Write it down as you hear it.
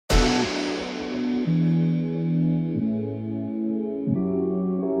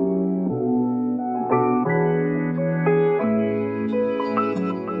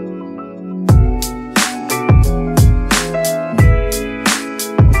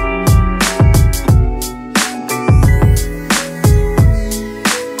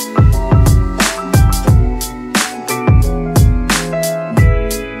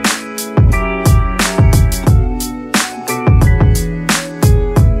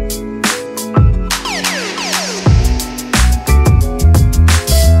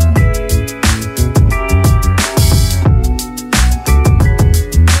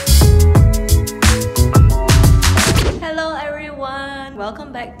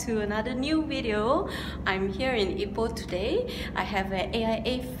to another new video. I'm here in Ipoh today. I have an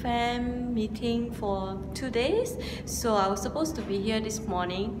AIAFAM meeting for 2 days. So I was supposed to be here this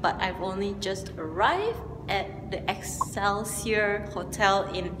morning, but I've only just arrived at the Excelsior Hotel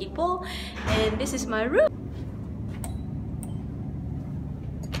in Ipoh, and this is my room.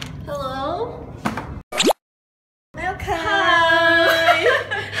 Hello. Welcome. Hi.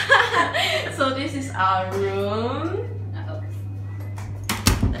 So this is our room.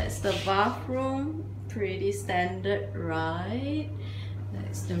 That's the bathroom. Pretty standard, right?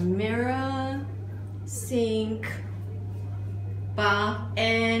 That's the mirror, sink, bath,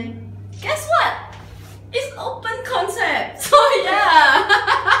 and guess what? It's open concept. So yeah,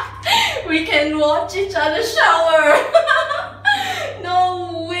 we can watch each other shower.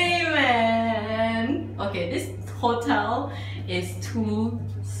 No way, man. Okay, this hotel is too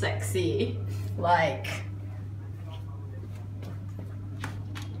sexy. Like,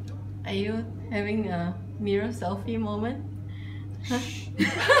 are you having a mirror selfie moment? Huh?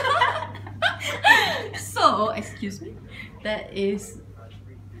 So, excuse me, that is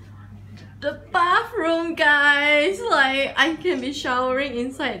the bathroom, guys. Like, I can be showering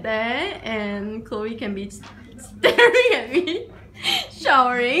inside there and Chloe can be staring at me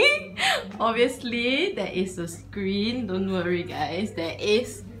showering. Obviously there is a screen, don't worry guys, there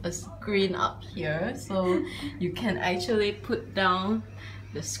is a screen up here, so you can actually put down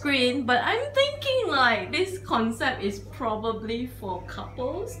the screen. But I'm thinking like this concept is probably for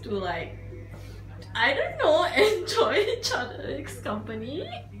couples to, like, I don't know, enjoy each other's company,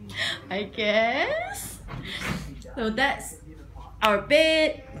 I guess. So that's our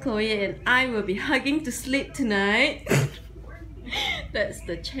bed. Chloe and I will be hugging to sleep tonight. That's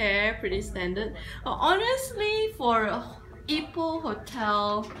the chair, pretty standard. Honestly, for a Ipoh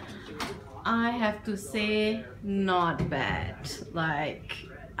hotel, I have to say not bad. Like,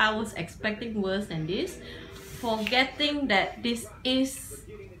 I was expecting worse than this, forgetting that this is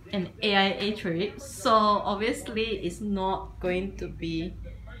an AIA trip, so obviously it's not going to be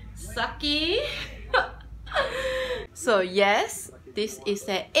sucky. So yes, this is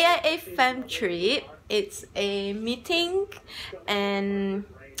an AIAFAM trip. It's a meeting, and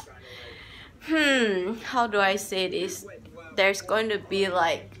how do I say this? There's going to be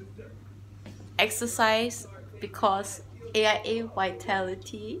like exercise because AIA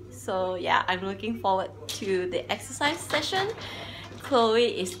Vitality. So yeah, I'm looking forward to the exercise session.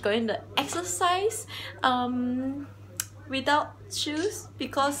 Chloe is going to exercise without shoes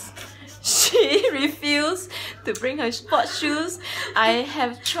because she refused to bring her sports shoes. I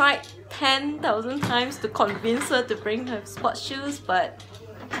have tried 10,000 times to convince her to bring her sports shoes, but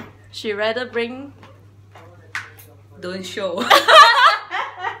she rather bring... Don't show.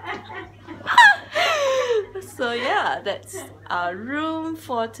 So yeah, that's our room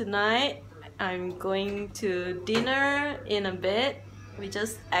for tonight. I'm going to dinner in a bit. We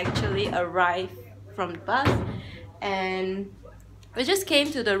just actually arrived from the bus and we just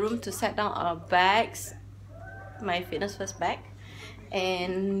came to the room to set down our bags, my Fitness First bag,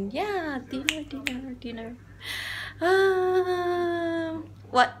 and yeah, dinner.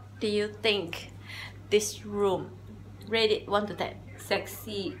 What do you think? This room, rate it 1 to 10.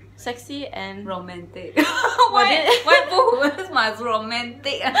 Sexy and romantic. Why both must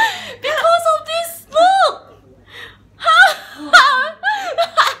romantic? Because of this look.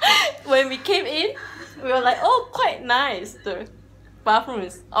 When we came in, we were like, oh, quite nice. The bathroom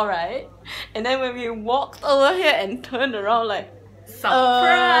is alright. And then when we walked over here and turned around, like, surprise!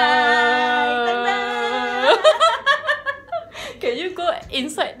 Can you go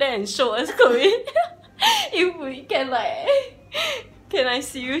inside there and show us, Chloe? If we can, like, can I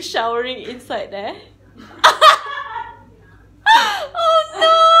see you showering inside there? Oh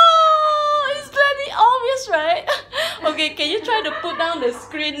no! It's very obvious, right? Okay, can you try to put down the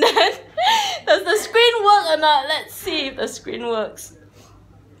screen then? Does the screen work or not? Let's see if the screen works.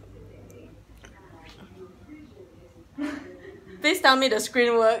 Please tell me the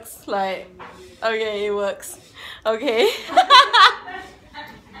screen works. Like, okay, it works. Okay.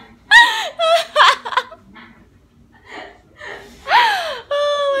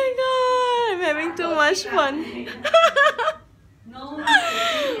 Oh my god, I'm having too much fun.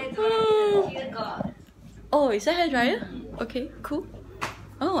 Oh, is that hair dryer? Okay, cool.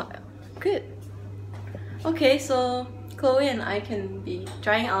 Oh, good. Okay, so Chloe and I can be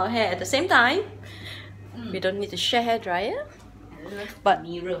drying our hair at the same time. We don't need to share hair dryer. But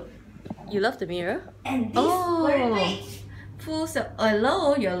mirror. You love the mirror? And this full self.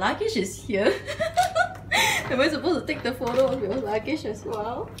 Hello, your luggage is here. Am I supposed to take the photo of your luggage as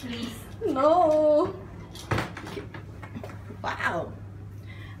well? Please. No. Okay. Wow.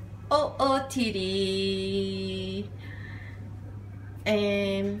 OOTD.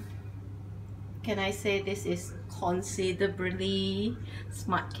 And can I say this is considerably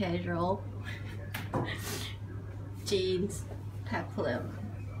smart casual? Jeans, peplum,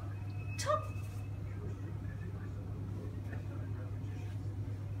 top.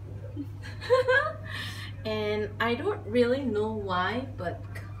 And I don't really know why, but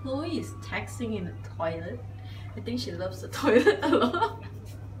Chloe is texting in the toilet. I think she loves the toilet a lot.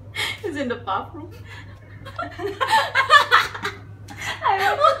 It's in the bathroom.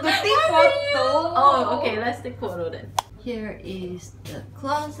 I want to take photo. Oh, okay, let's take photo then. Here is the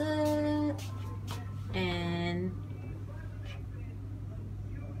closet, and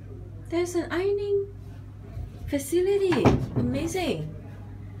there's an ironing facility. Amazing.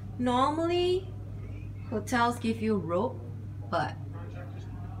 Normally, hotels give you rope, but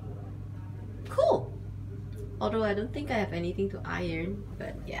cool. Although I don't think I have anything to iron,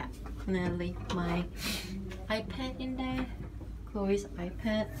 but yeah. And I leave my iPad in there, Chloe's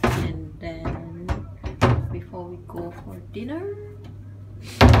iPad, and then before we go for dinner.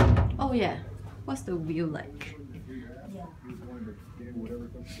 Oh yeah, what's the view like?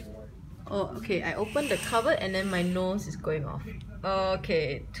 Oh, okay, I opened the cupboard and then my nose is going off.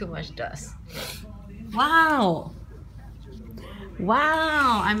 Okay, too much dust. Wow!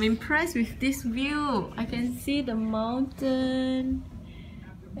 Wow, I'm impressed with this view. I can see the mountain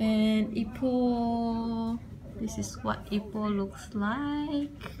and Ipoh. This is what Ipoh looks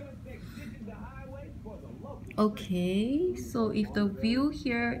like. Okay, so if the view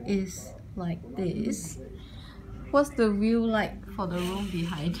here is like this, what's the view like for the room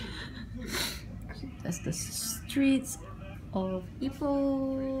behind? That's the streets of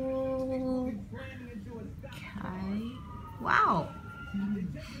Ipoh. Okay. Wow.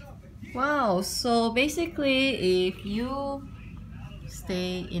 Wow, so basically if you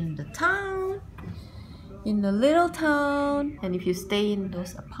stay in the town, in the little town, and if you stay in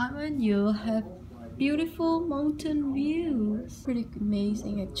those apartments, you'll have beautiful mountain views. Pretty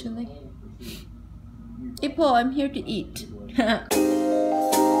amazing actually. Ipoh, I'm here to eat.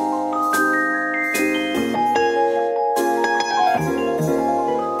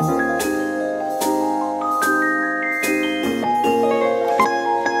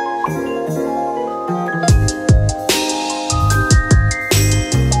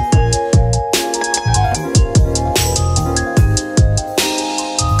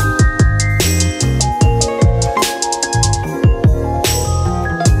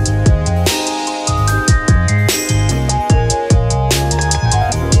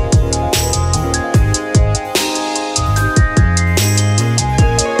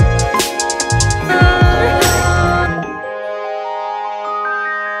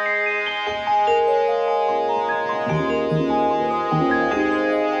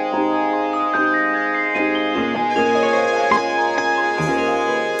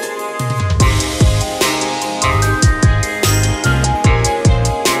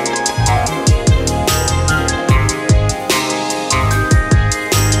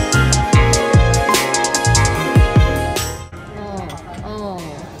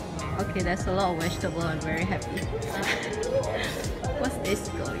 Okay, that's a lot of vegetable. I'm very happy. What's this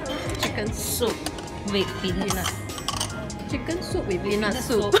going? Chicken soup with peanuts. Chicken soup with peanut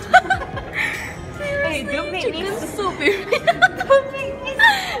soup. Hey, don't make me Chicken soup with peanut. Don't make me.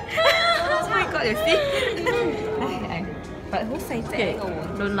 Oh my god, you see? But who says that? Okay,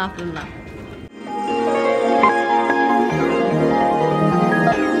 don't laugh, don't laugh.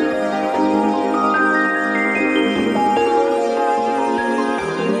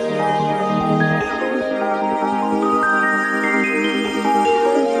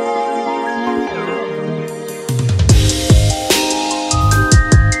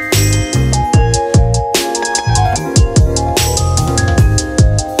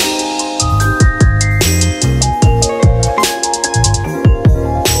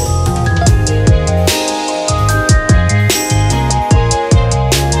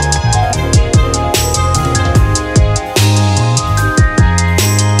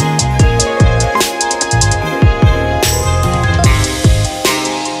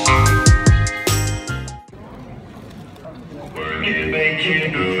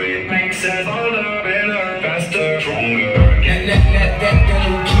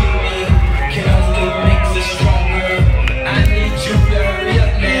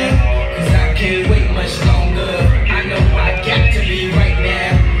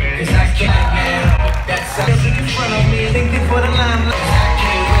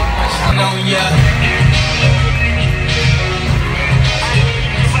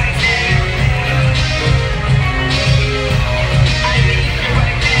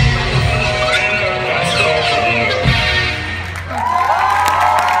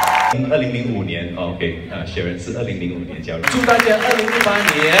 2005年 ，OK， 雪人是2005年加入。祝大家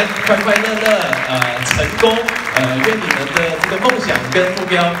2018年快快乐乐，成功，愿你们的这个梦想跟目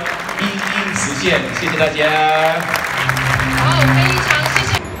标一一实现。谢谢大家。好，非常谢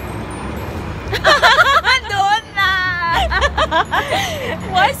谢。Don't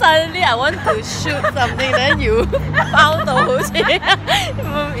Why suddenly I want to shoot something then you 包到好似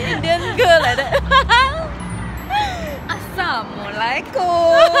Indian girl like that.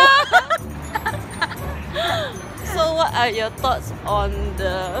 Assalamualaikum. So what are your thoughts on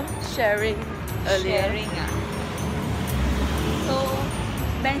the sharing earlier? Sharing. So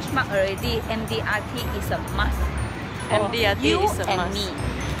benchmark already. MDRT is a must. MDRT you is a and must. me.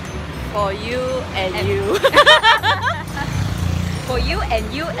 For you and you. For you and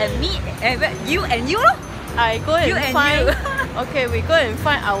you and me. You and you. I go and You and find. you. Okay, we go and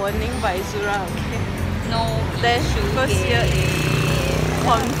find our Ning Baizura. Okay. No Then issue. first year is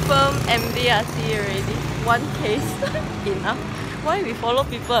confirm MDRT already. One case enough. Why we follow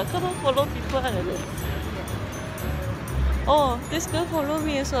people? Can't follow people. Oh, this girl follow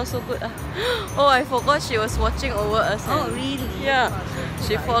me also so good. Oh, I forgot she was watching over us. Oh, really? Yeah.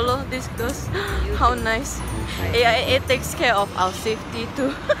 She follow these girls. How nice. AIA takes care of our safety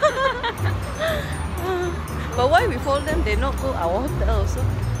too. But why we follow them? They not go our hotel also.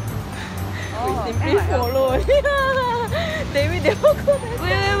 We simply follow. Maybe they will go.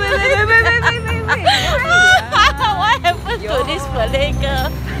 Wait. What happened to this Malay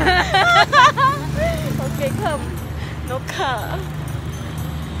girl? Okay, come. No car.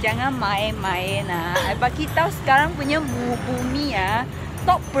 Jangan main-main bagi tahu sekarang punya bumi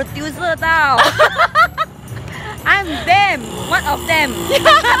top producer tau. I'm them, one of them.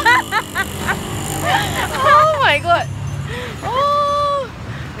 Oh my god. Oh.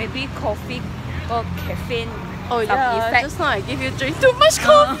 Maybe coffee or caffeine. Oh some yeah, effect. just now I give you drink too much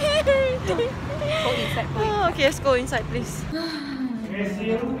coffee. Go inside. Oh, okay, let's go inside please.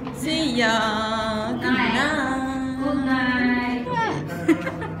 See ya. Good night. Good night.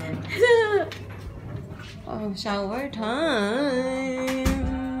 Oh, shower time.